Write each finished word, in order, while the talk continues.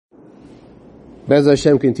Bez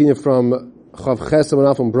Hashem continue from Chav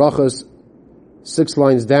Chesed from Brachos, 6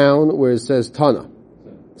 lines down, where it says Tana.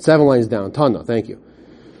 7 lines down, Tana, thank you.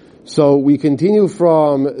 So we continue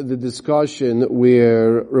from the discussion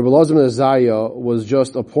where Rabbi Elazar ben Azariah was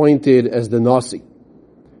just appointed as the Nasi.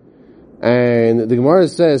 And the Gemara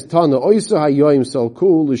says, Tana, Oysa hayoim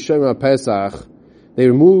salkul l'shem Pesach. They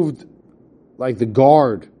removed like the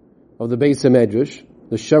guard of the Beis HaMedrash,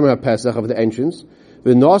 the Shemer HaPesach of the entrance,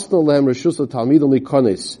 and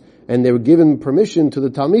they were given permission to the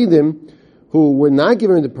Talmidim who were not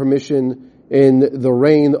given the permission in the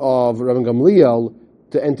reign of Rabbi Gamliel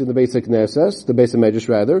to enter the Beis HaKnesses, the Beis HaMedrash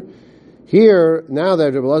rather. Here, now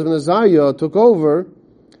that Rabbi Elazar ben Azariah took over,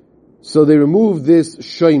 so they removed this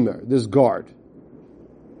Shomer, this guard.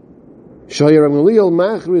 Rabbi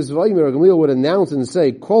Gamliel would announce and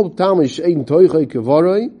say, Kol Talmid she'ein toichei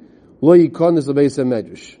kevaroi lo yikonis l'Beis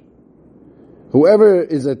HaMedrash. Whoever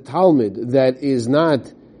is a Talmud that is not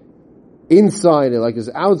inside, like is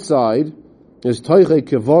outside, is toichei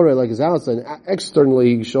kevaroi, like is outside,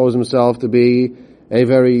 externally he shows himself to be a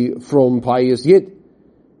very from, pious yid.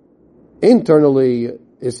 Internally,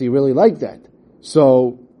 is he really like that?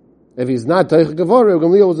 So, if he's not toichei kevaroi,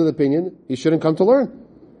 Gamliel was of the opinion, he shouldn't come to learn.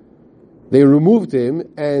 They removed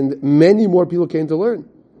him, and many more people came to learn.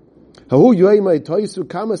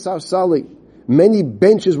 Many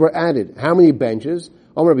benches were added. How many benches?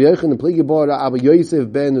 There's a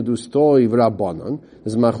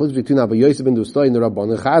machlokes between Abba Yosef ben Dustoi and the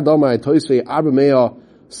Rabbanan.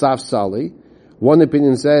 One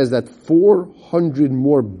opinion says that 400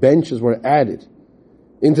 more benches were added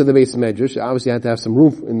into the Beis Medrash. Obviously, you had to have some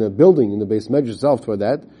room in the building, in the Beis Medrash itself for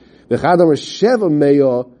that.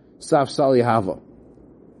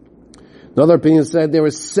 Another opinion said there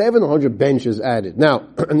were 700 benches added. Now,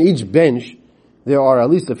 on each bench, there are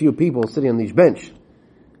at least a few people sitting on each bench.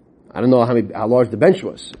 I don't know how large the bench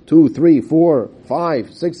was. 2, 3, 4,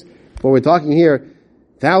 5, 6. But we're talking here,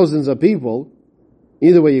 thousands of people,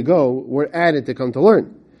 either way you go, were added to come to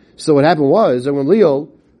learn. So what happened was, when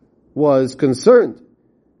Gamliel was concerned,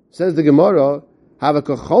 says the Gemara,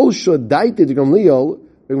 Havakachol shodaite to Gamliel,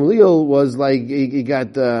 was like, he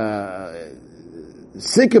got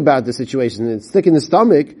sick about the situation, it's sick in his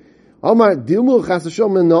stomach.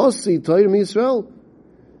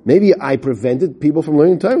 Maybe I prevented people from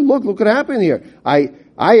learning Torah. Look what happened here. I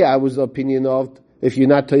was the opinion of, if you're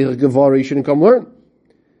not Torah Gevara, you shouldn't come learn.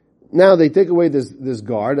 Now they take away this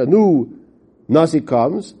guard, a new Nasi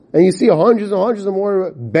comes, and you see hundreds and hundreds of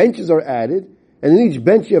more benches are added, and in each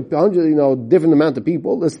bench you have 100, different amount of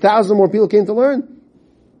people. There's thousands more people came to learn.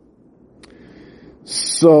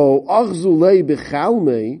 So,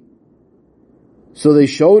 so they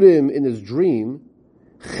showed him in his dream,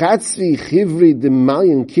 Chatzi Chivri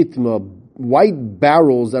Demalian Kitma, white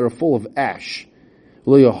barrels that are full of ash.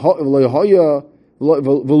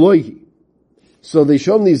 So they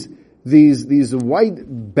showed him these white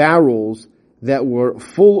barrels that were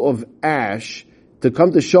full of ash to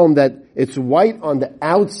come to show him that it's white on the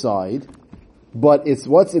outside, but it's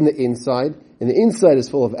what's in the inside, and the inside is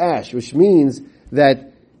full of ash, which means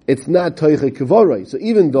that it's not toichei kevaroi. So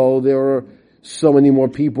even though there are so many more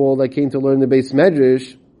people that came to learn the Beis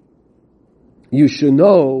Medrash, you should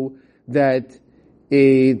know that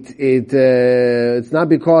it's not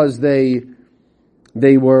because they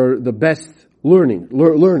were the best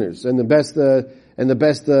learners and the best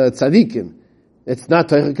tzaddikim. It's not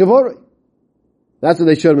toichei kevaroi. That's what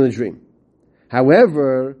they showed him in the dream.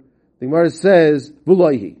 However, the Gemara says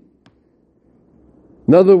v'loihi.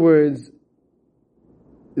 In other words,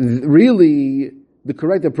 really, the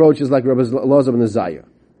correct approach is like Rabbi Elazar ben Azariah.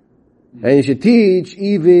 And you should teach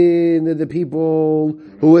even the people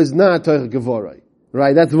who is not Torah Gevorah.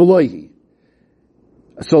 Right? That's V'loihi.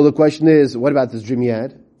 So the question is, what about this dream he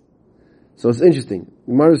had? So it's interesting.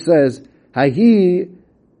 The Gemara says, Hahi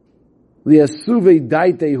liasuve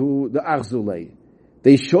daitehu the achzulei.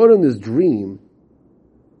 They showed him this dream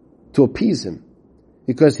to appease him.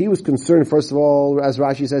 Because he was concerned, first of all, as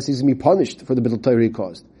Rashi says, he's going to be punished for the bittul Torah he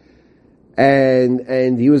caused.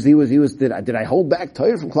 And he was, did I hold back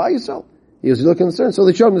Torah from Klal Yisrael? He was really concerned. So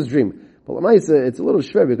they showed him this dream. But it's a little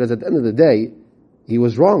shver because at the end of the day, he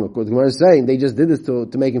was wrong. Of course, the Gemara is saying they just did this to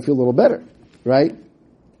make him feel a little better. Right?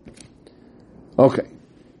 Okay.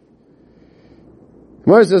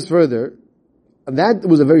 Gemara says further, that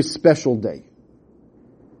was a very special day.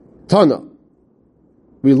 Tana.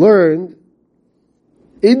 We learned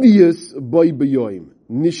Idius boy beyoim,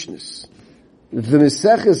 Nishnis. The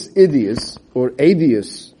Meseches Idius, or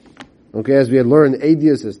Adius, okay, as we had learned,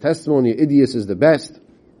 Adius is testimony, Idius is the best.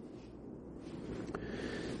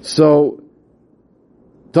 So,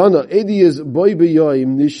 Tana, Ediyas boy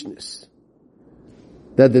beyoim nishnis.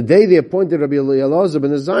 That the day they appointed Rabbi Elazar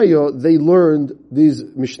ben Azariah, they learned these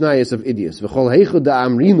Mishnayos of Idiyas. V'chol heichud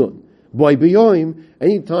da'amrinun, boy beyoim,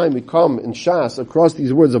 anytime we come in Shas across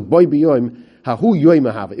these words of boy beyoim, hahu yoim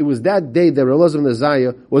ahava. It was that day that Rabbi Elazar ben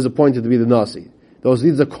Azariah was appointed to be the Nasi.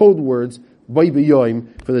 These are code words, boy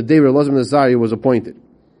beyoim, for the day Rabbi Elazar ben Azariah was appointed.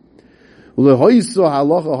 Ulehoyisa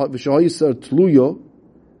halacha v'shahoyisa tluyo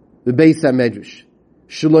v'beis ha-medrash.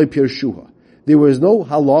 Shaloi pirshuha. There was no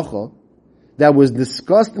halacha that was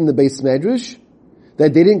discussed in the Beis Medrash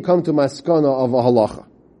that they didn't come to maskana of a halacha.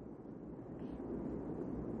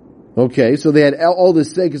 Okay, so they had all the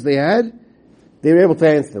seikos they were able to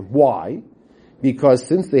answer them. Why? Because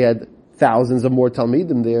since they had thousands of more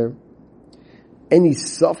talmidim there, any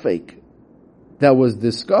suffix that was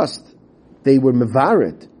discussed, they were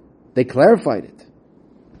mevaret. They clarified it.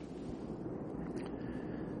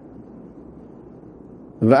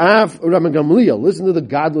 Rabbi Gamliel, listen to the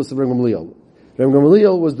godless of Rabbi Gamliel. Rabbi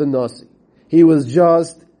Gamliel was the Nasi. He was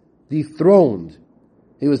just dethroned.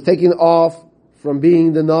 He was taken off from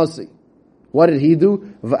being the Nasi. What did he do?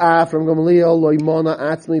 Even Rabbi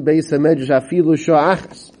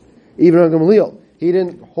Gamliel, he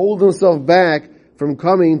didn't hold himself back from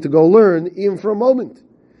coming to go learn even for a moment.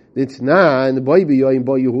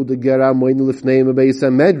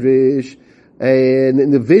 An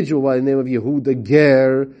individual by the name of Yehuda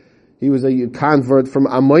Ger, he was a convert from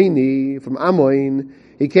Amoin.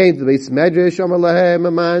 He came to the Beis Medrash, Amar lahem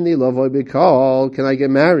amani lavoi b'kol, can I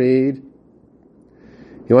get married?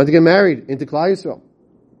 He wanted to get married into Klal Yisrael.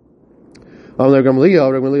 Rabbi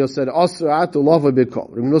Gamliel said, Asr atu lavoi b'kol.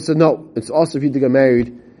 Rabbi Gamliel said, no, it's also for you to get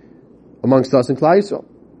married amongst us in Klal Yisrael.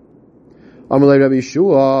 Amar Rabbi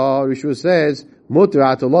Yeshua says, Mutar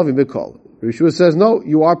atu lavoi b'kol. Yeshua says, no,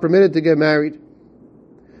 you are permitted to get married.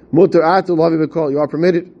 Mutar atu lavi b'kol, you are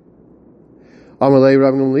permitted. Amalei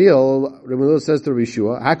Rabbi Gamliel says to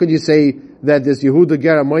Yeshua, how could you say that this Yehuda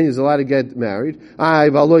Ger Amoni is allowed to get married? It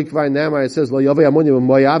says, Lo Yavei Amoni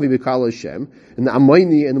v'Moavi b'Kal Hashem, and the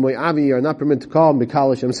Amoni and the Moavi are not permitted to call him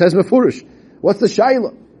b'Kal Hashem. It says Mefurish. What's the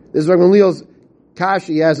Shaila? This is Rabbi Gamliel's kash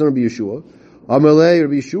he has on Rabbi Yeshua. Amalei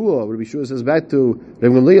Rabbi Yeshua says back to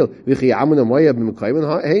Rabbi Gamliel, V'chi Amon Amoya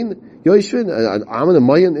b'Mekayim hein Yoshvin, Amon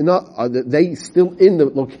Amoya, are they still in the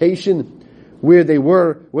location where they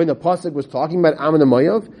were when the pasuk was talking about Amon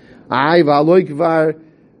Amoyav? Ay v'aloi gvar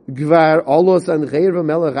olos ancheir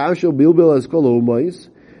v'melech Ashur bilbil as kol u'mois.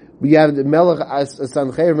 We have the Melech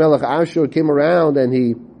Sancheir Melech Ashur came around and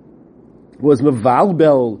he was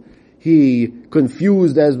mevalbel. He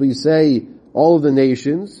confused, as we say, all of the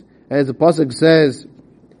nations. As the pasuk says,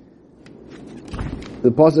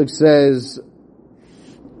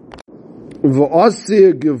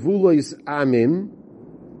 V'asir gevulois amim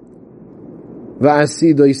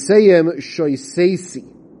v'asidoiseyem shoiseisi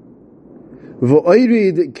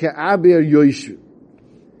v'oirid ke'aber yoishu.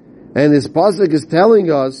 And this pasuk is telling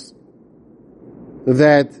us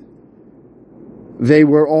that they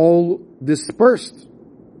were all dispersed.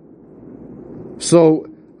 So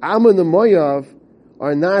Ammon and Moav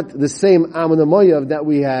are not the same Ammon and Moav that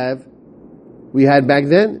we had back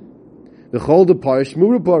then. The chol de parish,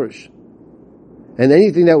 mura parish. And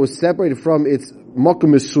anything that was separated from its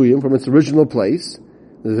makom mesuyim, from its original place,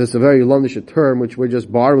 this is a very Londisha term, which we're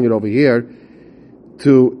just borrowing it over here,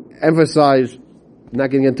 to emphasize, not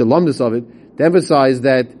getting into lumdus of it, to emphasize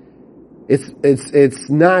that it's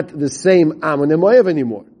not the same Ammon and Moav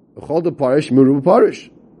anymore. The chol de parish, mura parish.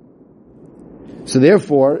 So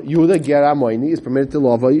therefore, Yehuda Ger Amoini is permitted to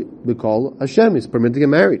lavai b'kol Hashem, is permitted to get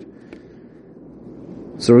married.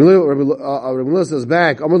 So Rabbi Gamliel says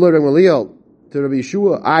back, Amar lo Rabbi Gamliel, to Rabbi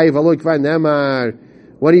Yeshua, Ay v'alo kvar nemar,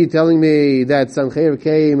 what are you telling me that Sancheir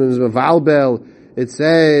came and was mevalbel? It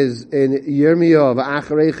says in Yirmiyah,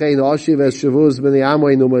 v'acharei chein oshiv es shavuz b'nei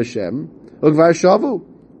Amoin um Hashem, ukvar shavu.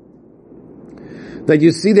 That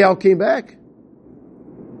you see they all came back.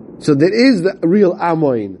 So there is the real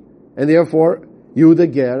Amoin, and therefore,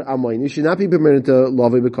 Yehuda Ger Amoin, you should not be permitted to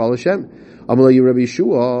lavai b'kol Hashem. Amalei Rabbi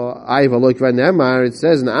Yeshua, Ay v'alo kvar nemar, it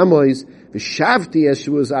says in Amois, V'shavti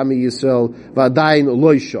Yeshua's Ami Yisrael v'adayin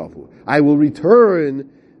lo yishavu. I will return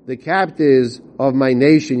the captives of my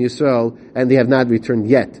nation Yisrael, and they have not returned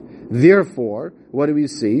yet. Therefore, what do we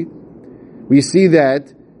see? We see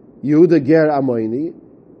that Yehuda Ger Amoini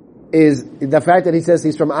is, the fact that he says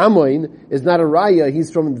he's from Amoin is not a raya,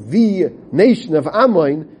 he's from the nation of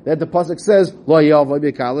Amoin, that the pasuk says, Lo yavai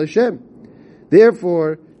b'kal Hashem.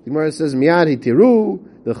 Therefore, the Gemara says, Miyad hitiru,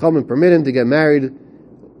 the Chachamim permit him to get married,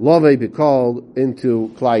 Lavei be called into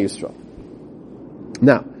Klal Yisrael.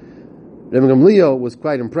 Now, Rabbi Gamliel was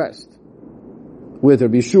quite impressed. with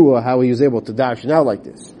Rabbi Yeshua, how he was able to darshan out like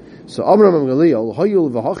this. So Amram Gamliel,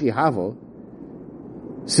 Hoyul v'Hachi Havo,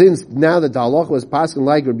 since now that the halacha was passing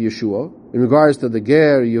like Rabbi Yeshua, in regards to the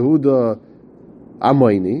Ger Yehuda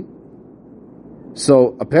Amoini,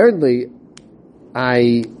 so apparently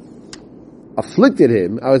I afflicted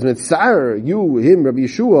him, I was mitzar, him, Rabbi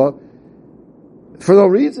Yeshua, for no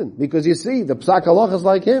reason, because you see, the Psak halacha is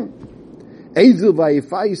like him. Eizu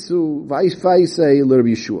v'yifaisu v'yifaisei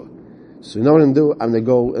l'Rabbi Yeshua. So you know what I'm going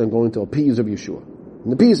to do? I'm going to appease Rabbi Yeshua. I'm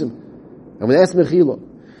going to appease him. I'm going to ask Mechila.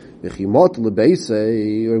 Mechimot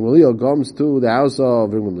lebeisei, Rabbi Gamliel comes to the house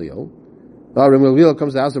of Rabbi Gamliel. Rabbi Gamliel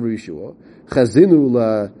comes to the house of Rabbi Yeshua. Chazinu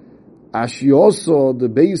la ashioso the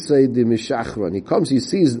beisei de mishachron. He comes, he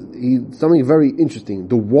sees something very interesting.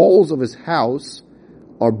 The walls of his house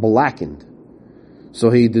are blackened. So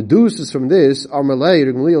he deduces from this, Amalei,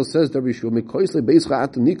 Gamliel says to Rabbi Yeshua,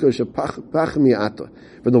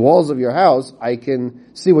 from the walls of your house, I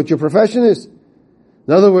can see what your profession is.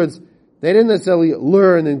 In other words, they didn't necessarily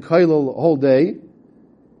learn in Kailul the whole day.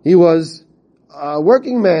 He was a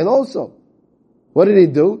working man also. What did he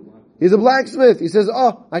do? He's a blacksmith. He says,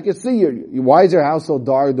 I can see you. Why is your house so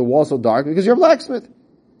dark, the wall so dark? Because you're a blacksmith.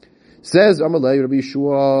 Says Amalei, Rabbi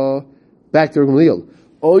Yeshua, back to Gamliel.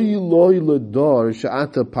 Woe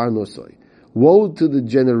to the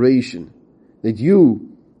generation that you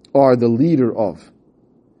are the leader of.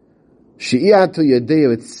 Because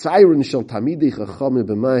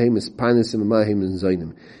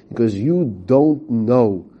you don't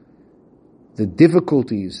know the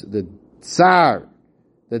difficulties, the tsar,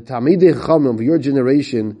 the Talmidei Chacham of your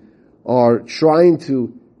generation are trying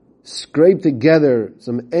to scrape together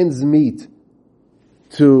some ends meet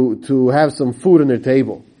to have some food on their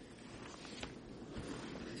table.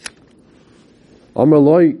 Amar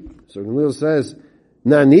Loi, so Gamliel says,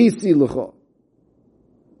 Nanisi l'cha.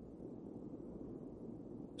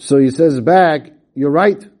 So he says back, you're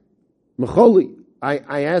right. Mecholi,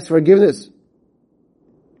 I ask forgiveness.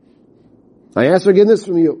 I ask forgiveness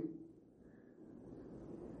from you.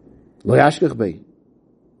 Lo yashkech bei.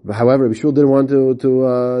 But however, Bishul didn't want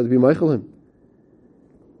to be Michael him.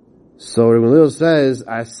 So Rabbi Gamliel says,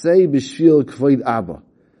 I say b'shvil kvoid Abba.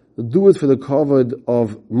 Do it for the kavod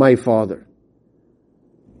of my father,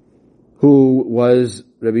 who was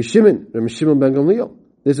Rabbi Shimon ben Gamliel.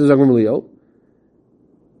 This is Rabbi Gamliel.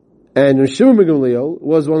 And Rabbi Shimon ben Gamliel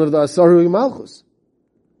was one of the Asaru Malchus.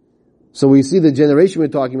 So we see the generation we're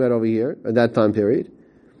talking about over here, at that time period.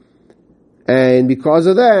 And because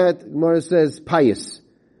of that, Gemara says, pious.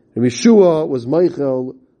 Rabbi Yeshua was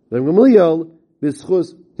Michael, Rabbi Gamliel,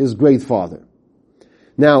 b'schus his great father.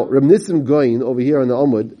 Now, Reb Nissim Goyin over here on the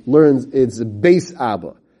Amud learns it's Beis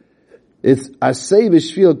Abba. It's Asay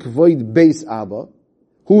B'Shvil Kvoid Beis Abba.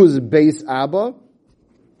 Who is Beis Abba?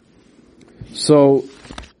 So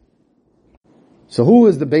who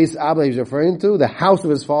is the Beis Abba he's referring to? The house of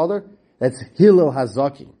his father? That's Hillel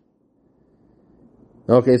Hazakin.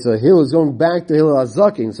 Okay, so Hillel is going back to Hillel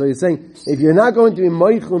Hazakin. So he's saying, if you're not going to be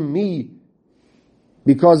Meichel me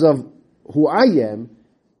because of who I am,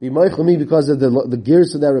 be Meichel me because of the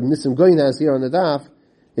gears that Reb Nissim Goyin has here on the daf,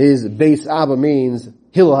 is Beis Abba means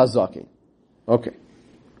Hillel Hazakin. Okay.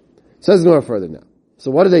 Says more further now. So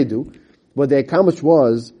what did they do? What they accomplished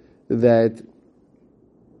was that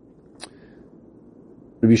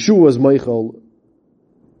Rabbi Yeshua was Michael,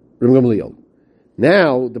 Rabbi Gamliel.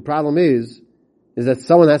 Now, the problem is that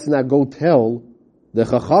someone has to not go tell the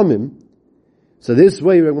Chachamim, so this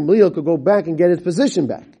way Rabbi Gamliel could go back and get his position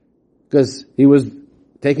back. Because he was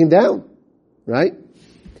taken down. Right?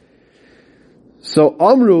 So,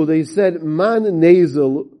 Amru, they said, Man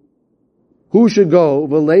Nezel, who should go,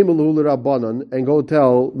 V'leimalu l'Rabbanan, and go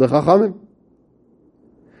tell the Chachamim?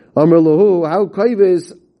 Amr lahu, how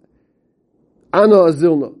kaivis ana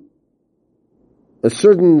azilna. A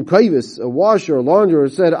certain kaivis, a washer, a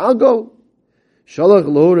launderer said, I'll go. Shalach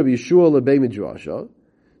lahu Rabbi Yeshua lebei midrasha.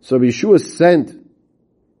 So Rabbi Yeshua sent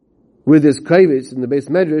with his kaivis in the base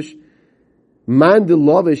medrash, man de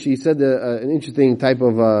lavish, he said an interesting type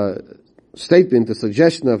of statement, a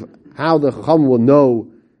suggestion of how the Chacham will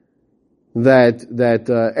know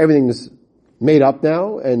that everything's made up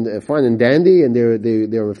now and fine and dandy, and they're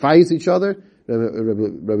mefayis each other.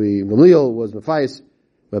 Rabbi Gamliel was mefayis,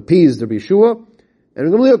 appeased Rabbi Yeshua,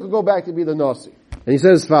 and Rabbi Gamliel could go back to be the nasi. And he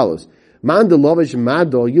says as follows: Man de lavish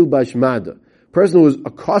mado yilbash mada. Person who is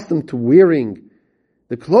accustomed to wearing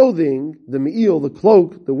the clothing, the me'il, the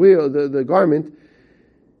cloak, the garment,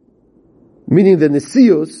 meaning the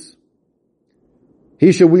nesius,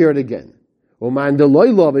 he should wear it again. The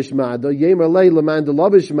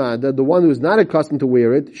one who is not accustomed to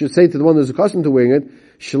wear it should say to the one who is accustomed to wearing it,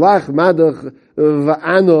 Shlach madach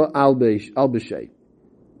va'ano albishay.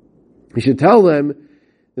 He should tell them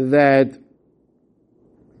that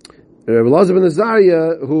Rabbi Elazar ben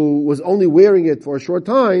Azariah, who was only wearing it for a short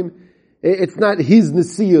time, it's not his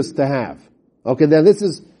nesius to have. Okay, now this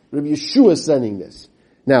is Rabbi Yeshua sending this.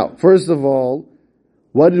 Now, first of all,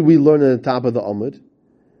 what did we learn at the top of the Amud?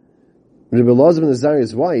 Rabbi Elazar ben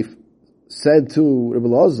Azariah's wife said to Rabbi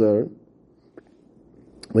Elazar,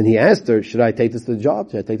 when he asked her, should I take this to the job?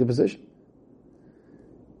 Should I take the position?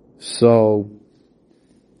 So,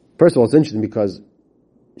 first of all, it's interesting because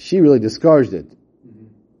she really discouraged it.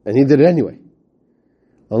 And he did it anyway.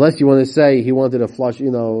 Unless you want to say he wanted to flush,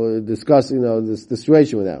 discuss, this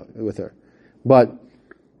situation with her. But,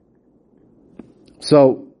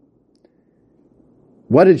 so,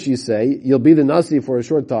 what did she say? You'll be the Nasi for a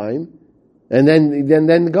short time, and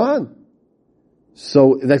then gone.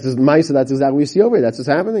 So, that's exactly what we see over here. That's what's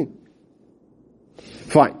happening.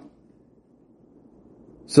 Fine.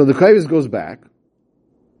 So the Chavis goes back.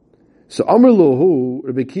 So, Amr Lohu,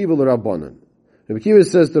 Rabbi Kiva l'Rabbanan. Rabbi Kiva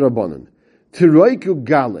says to Rabbanan, Tiroiku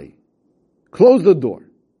Gali. Close the door.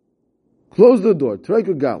 Close the door.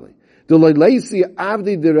 Tiroiku Gali. D'loileisi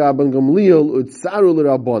avdi d'Rabban Gamliel utzaru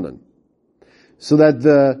l'Rabbanan. So that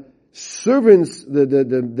the servants,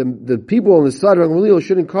 the people on the side of Gamliel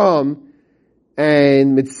shouldn't come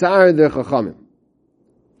and mitzar their chachamim.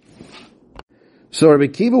 So Rabbi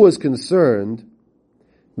Kiva was concerned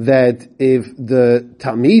that if the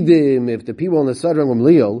Talmidim, if the people on the side of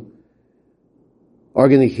Gamliel are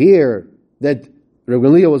going to hear that Rabbi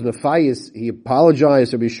Gamliel was mefayis, he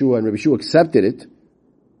apologized to Rabbi Yeshua, and Rabbi Yeshua accepted it,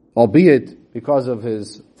 albeit because of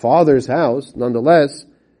his father's house, nonetheless,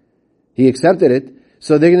 he accepted it.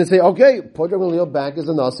 So they're going to say, okay, put Rabbi Gamliel back as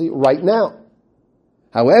a Nasi right now.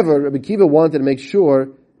 However, Rabbi Kiva wanted to make sure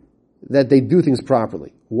that they do things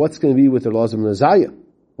properly. What's going to be with the laws of Nazaya?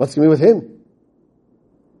 What's going to be with him?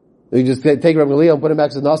 You just take Rabbi Gamliel and put him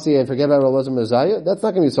back as a Nasi and forget about the laws of Nazaya? That's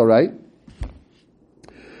not going to be so right.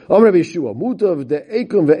 So Rabbi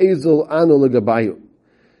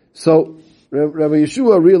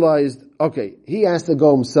Yeshua realized, okay, he has to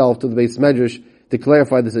go himself to the Beis Medrash to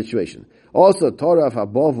clarify the situation. Also, Torah of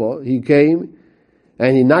Habova, he came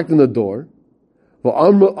and he knocked on the door.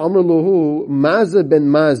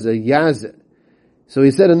 So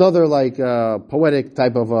he said another poetic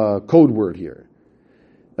type of code word here.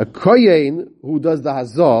 A kohen who does the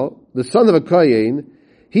hazah, the son of a kohen,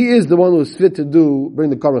 he is the one who is fit to bring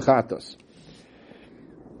the korban chatos.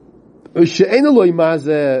 She'ena loy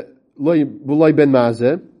mazeh, loy ben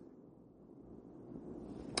mazeh,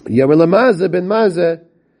 yamel mazeh ben mazeh,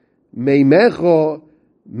 meimecho,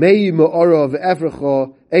 mei me'oro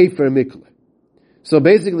ve'efrecho, efer mikle. So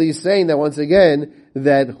basically he's saying that once again,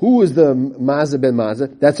 that who is the mazeh ben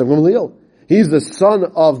mazeh? That's a Gamliel. He's the son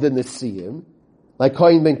of the Nesiim, like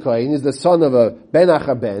Kohen ben Kohen. He's the son of a ben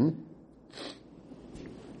Achaben.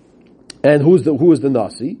 And who is the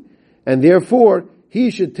Nasi? And therefore,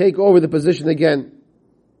 he should take over the position again.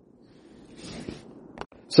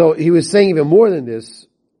 So he was saying even more than this,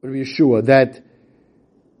 Rabbi Yeshua, that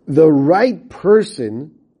the right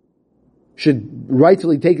person should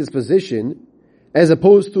rightfully take his position as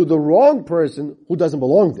opposed to the wrong person who doesn't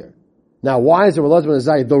belong there. Now, why is Rabbi Elazar ben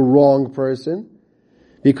Azariah the wrong person?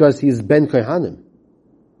 Because he's Ben Kohanim.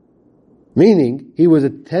 Meaning, he was a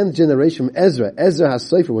 10th generation from Ezra. Ezra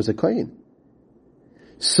HaSefer was a Kohen.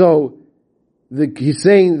 So, he's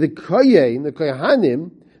saying the Kohen, the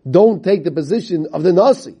Kohanim, don't take the position of the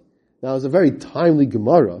Nasi. Now, it's a very timely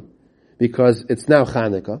Gemara, because it's now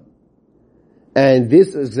Chanukah. And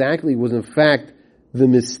this exactly was in fact the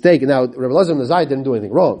mistake. Now, Rabbi Elazar ben Azariah didn't do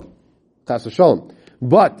anything wrong. Chas v'sholom.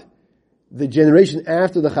 But, the generation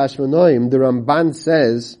after the Chashmonaim, the Ramban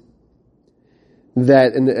says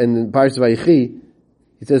that in Parashat Vayechi,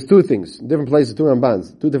 he says two things, different places, two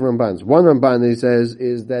different Rambans. One Ramban he says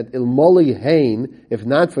is that Ilmoli Hain, if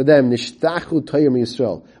not for them, Nishtachu Torah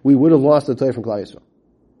Yisrael, we would have lost the Torah from Klal Yisrael.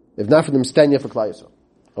 If not for them, Stenya for Klal Yisrael.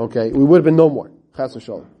 Okay, we would have been no more. Chas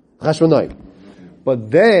v'sholom. Chashmonaim.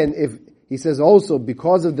 But then, if he says also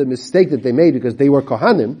because of the mistake that they made, because they were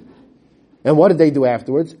Kohanim, and what did they do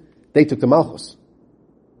afterwards? They took the Malchus.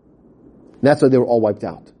 That's why they were all wiped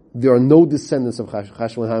out. There are no descendants of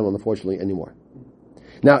Chashmonaim, unfortunately, anymore.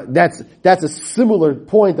 Now, that's a similar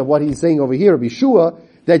point of what he's saying over here, Rabbi Yeshua,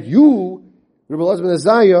 that you, Rabbi Elazar ben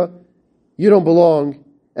Azariah, you don't belong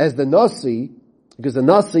as the Nasi, because the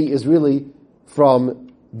Nasi is really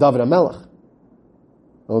from David HaMelech.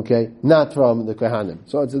 Okay? Not from the Kohanim.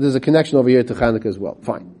 So there's a connection over here to Chanukah as well.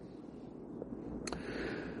 Fine.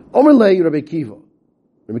 Omer lei Rabbi Kiva.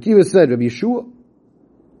 Rabbi Kiva said, Rabbi Yeshua,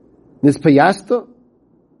 Nispayasta,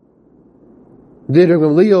 did Rabbi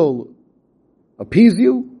Gamliel appease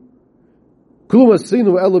you?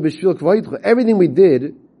 Everything we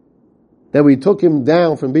did, that we took him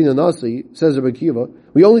down from being a Nasi, says Rabbi Kiva,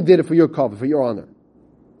 we only did it for your cover, for your honor.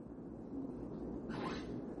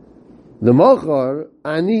 The Machar,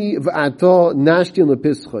 Ani v'ato nashtin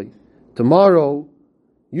lepischai. Tomorrow,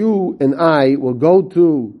 you and I will go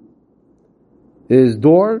to his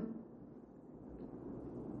door,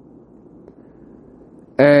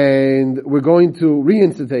 and we're going to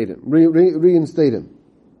reinstate him.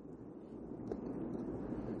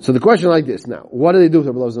 So the question like this now, what do they do with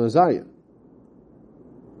Rabbi Elazar ben Azariah?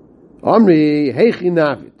 Amri, heichi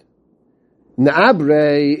navid.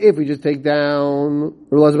 Na'abre, if we just take down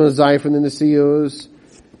Rabbi Elazar ben Azariah from the Nesius,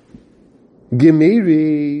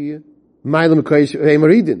 Gemiri, Mailim Kodesh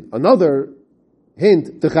Veimaridin. Another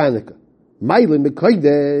hint to Chanukah. Mailim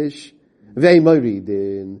Kodesh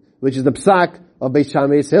Veimaridin, which is the psak of Beis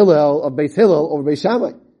Shammai Hillel, of Beis Hillel over Beis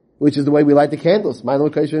Shammai, which is the way we light the candles. Mailim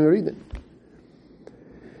Kodesh Veimaridin.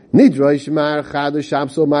 Nidrosh Mar Chadu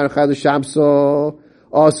Shabso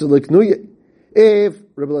also Liknuya. If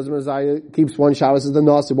Rabbi Elazar ben Azariah keeps one Shabbos as the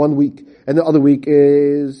Nasi 1 week, and the other week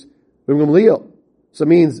is Rabbi Gamliel, so it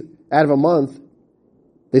means out of a month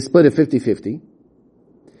they split it 50-50.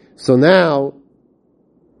 So now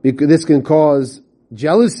this can cause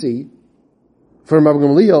jealousy from Rabbi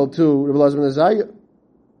Gamliel to Rabbi Elazar ben Azariah.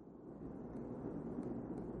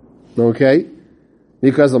 Okay,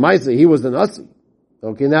 because Lamaisa he was the Nasi.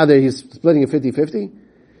 Okay, now that he's splitting it 50-50.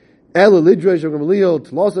 Ela lidrash Rabbi Gamliel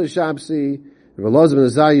tlosa shabsi, Rabbi Elazar ben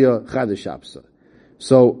Azariah chadash shabsa.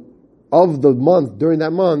 So, of the month, during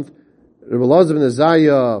that month, Rabbi Elazar ben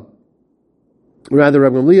Azariah, rather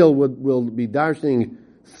Rabbi Gamliel will be darshing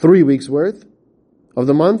 3 weeks worth of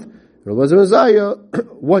the month. Rabbi Elazar ben Azariah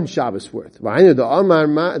 1 Shabbos worth. The Amar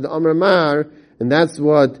Mar, and that's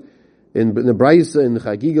what in the Braisa in the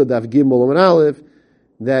Chagiga Daf Gimel Amar Aleph,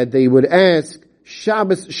 that they would ask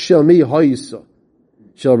Shabbos Shami Haisa.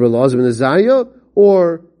 Shall Rabbi Elazar ben Azariah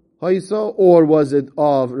or Haisa, or was it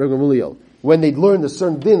of Rabbi Gamliel? When they'd learned a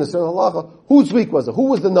certain din, a certain halacha, whose week was it? Who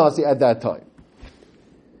was the Nasi at that time?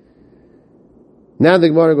 Now the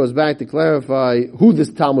Gemara goes back to clarify who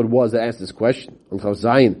this Talmud was that asked this question. On Chav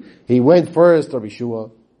Zayin, he went first to Rabbi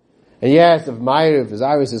Yeshua, and he asked if Meir, if his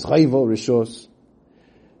iris is Chayvo, Rishos.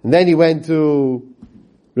 And then he went to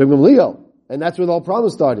Rabbi Gamliel, and that's where the whole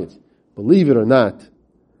problem started. Believe it or not,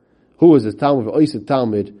 who was this Talmud? Oised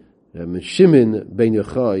Talmud, Shimon ben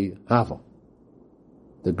Yochai Hava,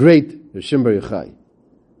 the great Shimon ben Yochai.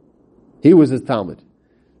 He was his Talmud.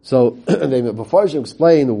 So before I should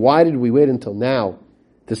explain why did we wait until now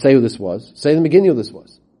to say who this was, say in the beginning who this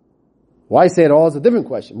was. Why say it all is a different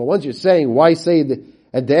question. But once you're saying why say it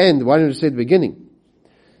at the end, why don't you say at the beginning?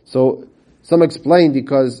 So some explained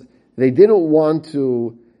because they didn't want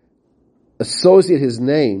to associate his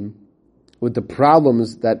name with the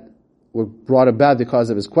problems that were brought about because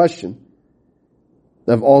of his question,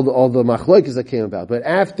 of all the machlokes that came about. But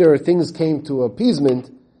after things came to appeasement,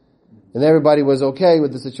 and everybody was okay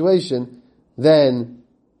with the situation, then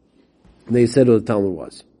they said who the Talmud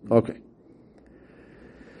was. Okay.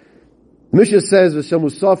 The Mishnah says, V'shem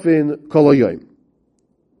Musafin kol hayoyim.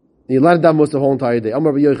 You're allowed to daven most the whole entire day.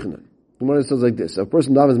 Amar B'yochanan. The Gemara says like this: if a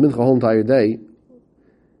person davens mincha the whole entire day,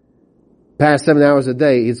 past 7 hours a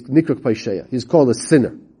day, he's nikrak paisheya. He's called a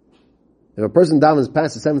sinner. If a person davens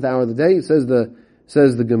past the 7th hour of the day, says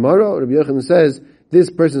the Gemara, Rabbi Yochanan says, this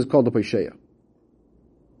person is called a paisheya.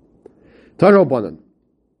 Taro banan.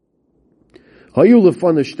 Hayu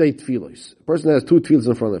lefana shtei tfilos. A person has 2 tefillos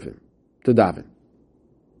in front of him to daven.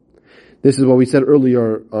 This is what we said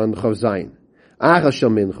earlier on Chav Zayin. Acha shel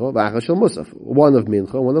mincha, v'acha shel musaf. One of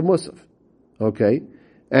mincha, one of musaf. Okay?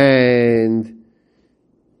 And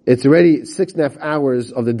it's already 6.5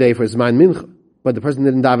 hours of the day for Zman mincha. But the person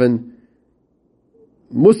didn't daven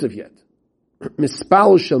musaf yet.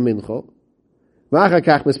 Mispal shel mincha, v'acha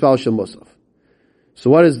kach mispal shel musaf. So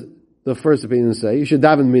what does the first opinion say? You should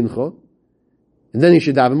daven mincha, and then you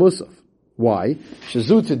should daven musaf. Why?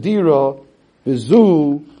 Shazu tedira,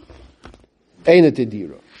 v'zu Eina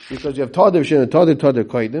Tedira. Because you have Tadir Shin and Tadir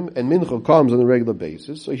Kaidim, and Mincha comes on a regular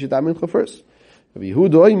basis, so you should have Mincha first. Rabbi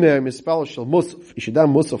Yehuda Oimer Mispal Shel Musaf. You should have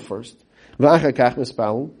Musaf first. V'achar kach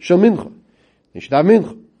Mispal Shel Mincha. You should have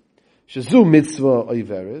Mincha. Shezu Mitzvah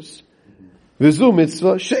Oiveres. V'zu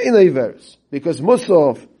Mitzvah She'en Oiveres. Because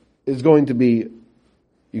Musaf is going to be,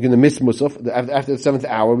 you're going to miss Musaf. After the 7th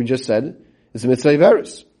hour, we just said, it's a Mitzvah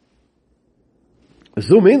Oiveres.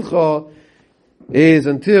 V'zu Mincha is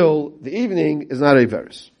until the evening is not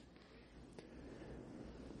Eiveres.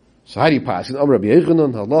 So how do you pass? Amar Rabbi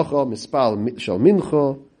Yochanan halacha mispal shel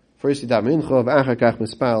mincha. First you daven mincha, v'achar kach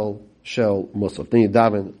mispal shel musaf. Then you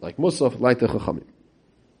daven like musaf, like the chachamim.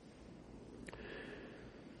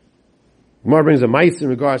 Gemara brings a mice in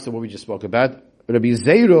regards to what we just spoke about. Rabbi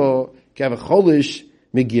Zera gave a cholish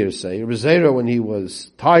migirsei. Rabbi Zera, when he was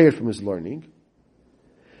tired from his learning,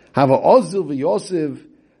 have a ozil v'yosef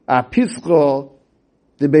a pischa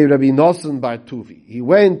the Bei Rabbi Nosson Bar Tuvi. He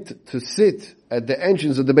went to sit at the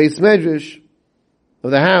entrance of the Beis Medrash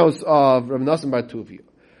of the house of Rabbi Nosson Bar Tuvi.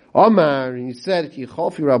 Omar, and he said, Ki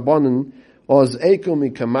chalfi rabbanon oz ekel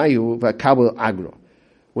mikamayu v'kabel agra.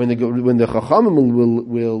 When the Chachamim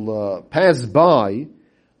will pass by,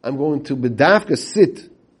 I'm going to bedavka sit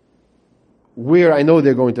where I know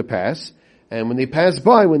they're going to pass, and when they pass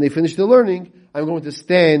by, when they finish the learning, I'm going to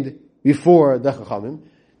stand before the Chachamim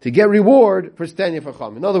to get reward for standing for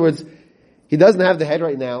Chachamim. In other words, he doesn't have the head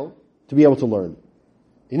right now to be able to learn.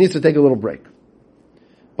 He needs to take a little break.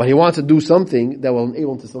 But he wants to do something that will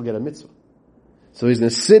enable him to still get a mitzvah. So he's going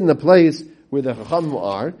to sit in a place where the Chachamim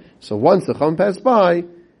are, so once the Chachamim pass by,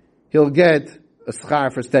 he'll get a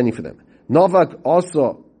schar for standing for them. Novak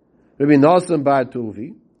also, Rabbi Nosson Bar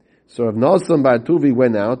Tuvi. So Rabbi Nosson Bar Tuvi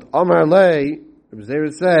went out. Amar Lei, Rabbi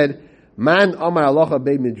Zera said, Man Amar Alocha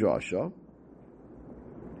Bei Midrasha.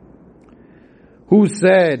 Who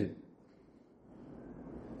said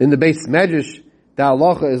in the Beis Medrash the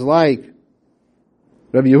halacha is like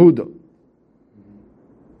Rabbi Yehuda?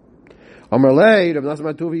 Amar Lei, Rabbi Nosson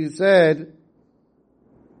Bar Tuvi said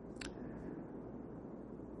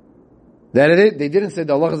that they didn't say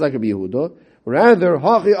the halacha is like Rabbi Yehuda. Rather,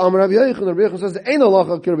 Hachi Amar Rabbi Yochanan. Rabbi Yochanan says the ain't halacha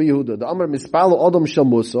like Rabbi Yehuda. The Amar Mispalo Adam Shel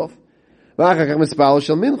Musaf, v'achar kach Mispalo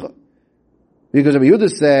Shel Mincha. Because Rabbi Yehuda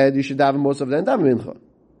said you should daven Musaf then daven Mincha.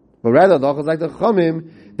 But rather, the halacha is like the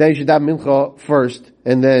Chachamim. Then you should daven Mincha first,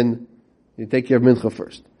 and then you take care of Mincha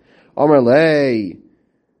first. Amar Lei.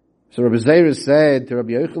 So Rabbi Zera said to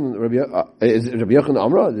Rabbi Yochanan, is Rabbi Yochanan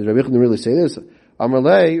Amra? Did Rabbi Yochanan really say this? Amar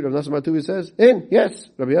Lei, Rabbi Nosson Bar Tuvi says, yes,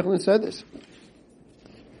 Rabbi Yochanan said this.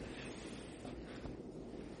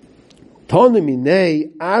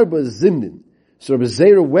 Tonaminei arba zimnin. So Rabbi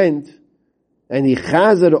Zera went and he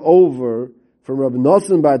chazed over from Rabbi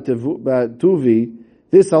Nosson Bar Tuvi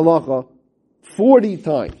this halacha 40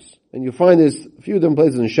 times. And you find this a few different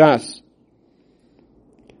places in Shas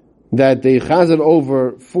that they chazed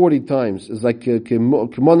over 40 times. It's like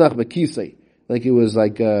kimonach bekisei, like it was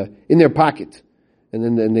like in their pocket.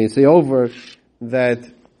 And then they say over that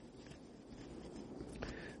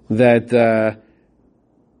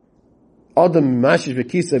Adam mashish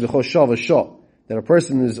bekisei v'chol shah v'shah, that a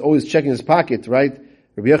person is always checking his pocket, right?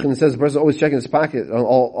 Rabbi Yochanan says the person is always checking his pocket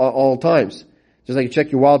all times. Just like you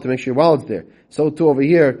check your wallet to make sure your wallet's there. So too over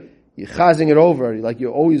here, you're chazing it over, like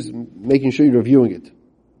you're always making sure you're reviewing it.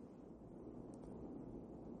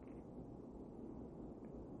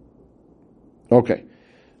 Okay.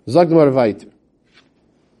 Zagdamar Vait.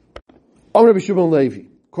 Rabbi Shimon Levi.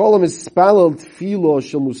 Call him is spalal tfilo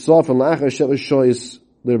shel musaf and lachar shel shoyis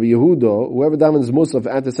Rabbi Yehuda. Whoever davens musaf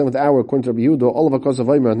at the 7th hour, according to Rabbi Yehuda, all of a of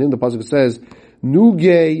Vaymer, and him the pasuk says,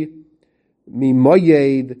 Nugei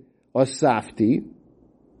mimayed asafti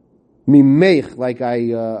mimeich, like I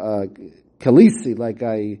kalisi, like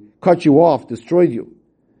I cut you off, destroyed you.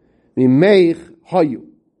 Mimeich hayu.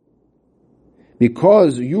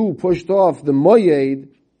 Because you pushed off the moyed,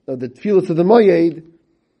 the tefillah to the moyed,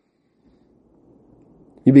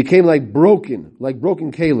 you became like broken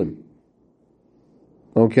kalim.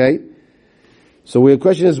 Okay? So the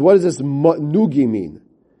question is, what does this nugi mean?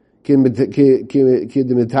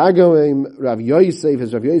 Rav Yosef,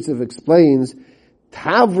 as Rav Yosef explains,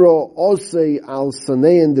 Tavro osei al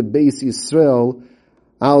sanein the Beis Yisrael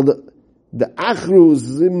al the achru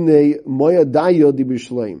zimnei moyadayo di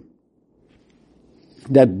b'shleim.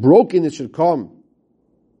 That brokenness should come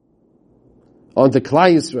onto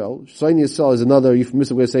Klai Yisrael. Shleim Yisrael is another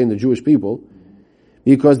euphemistic way of saying the Jewish people,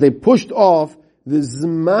 because they pushed off the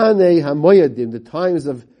zmanei hamoyadim, the times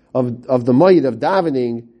of the moyed of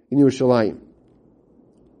davening in Yerushalayim.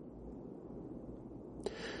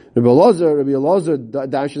 Rabbi Elazar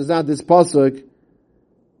dashes out this pasuk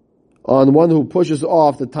on one who pushes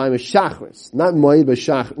off the time of Shachris, not moyed but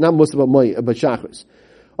Shachris, not Musa but moyed but Shachris.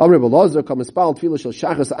 Rabbi Elazar comes spal tefillah shel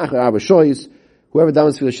Shachris achar arba shoyis. Whoever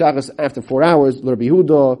davens tefillah Shachris after 4 hours, Rabbi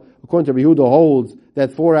Yehuda, according to Rabbi Yehuda, holds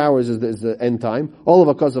that 4 hours is the end time. All of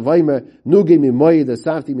a cause of Vaymer, nugi mi moyed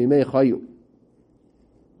asafti mi mei chayu.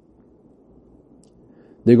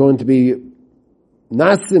 They're going to be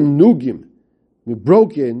nasim nugim,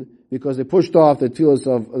 broken, because they pushed off the tefillas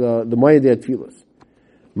of the Moedei tefillas.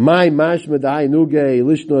 My mashma dai nugei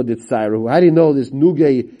lishno ditzaru. How do you know this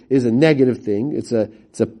nugei is a negative thing? It's a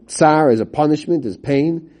tsar, is a punishment, is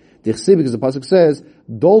pain. Dirhsu, because the pasuk says,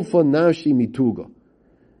 dolfo nafshi mituga.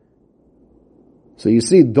 So you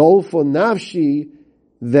see, dolfo nafshi,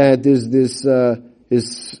 that is this,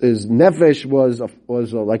 his nefesh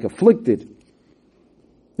was like afflicted.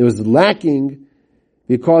 It was lacking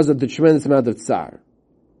because of the tremendous amount of tsar.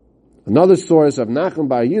 Another source of Nachum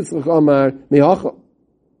bar Yitzchak Omar mehacha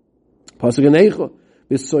pasuk neicha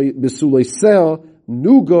besuloisel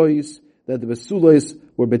nugois, that the besulois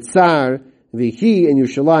were betzar, v'hi in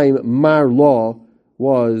Yerushalayim mar law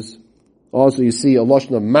was also, you see, a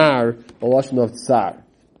lashon of mar, a lashon of tsar.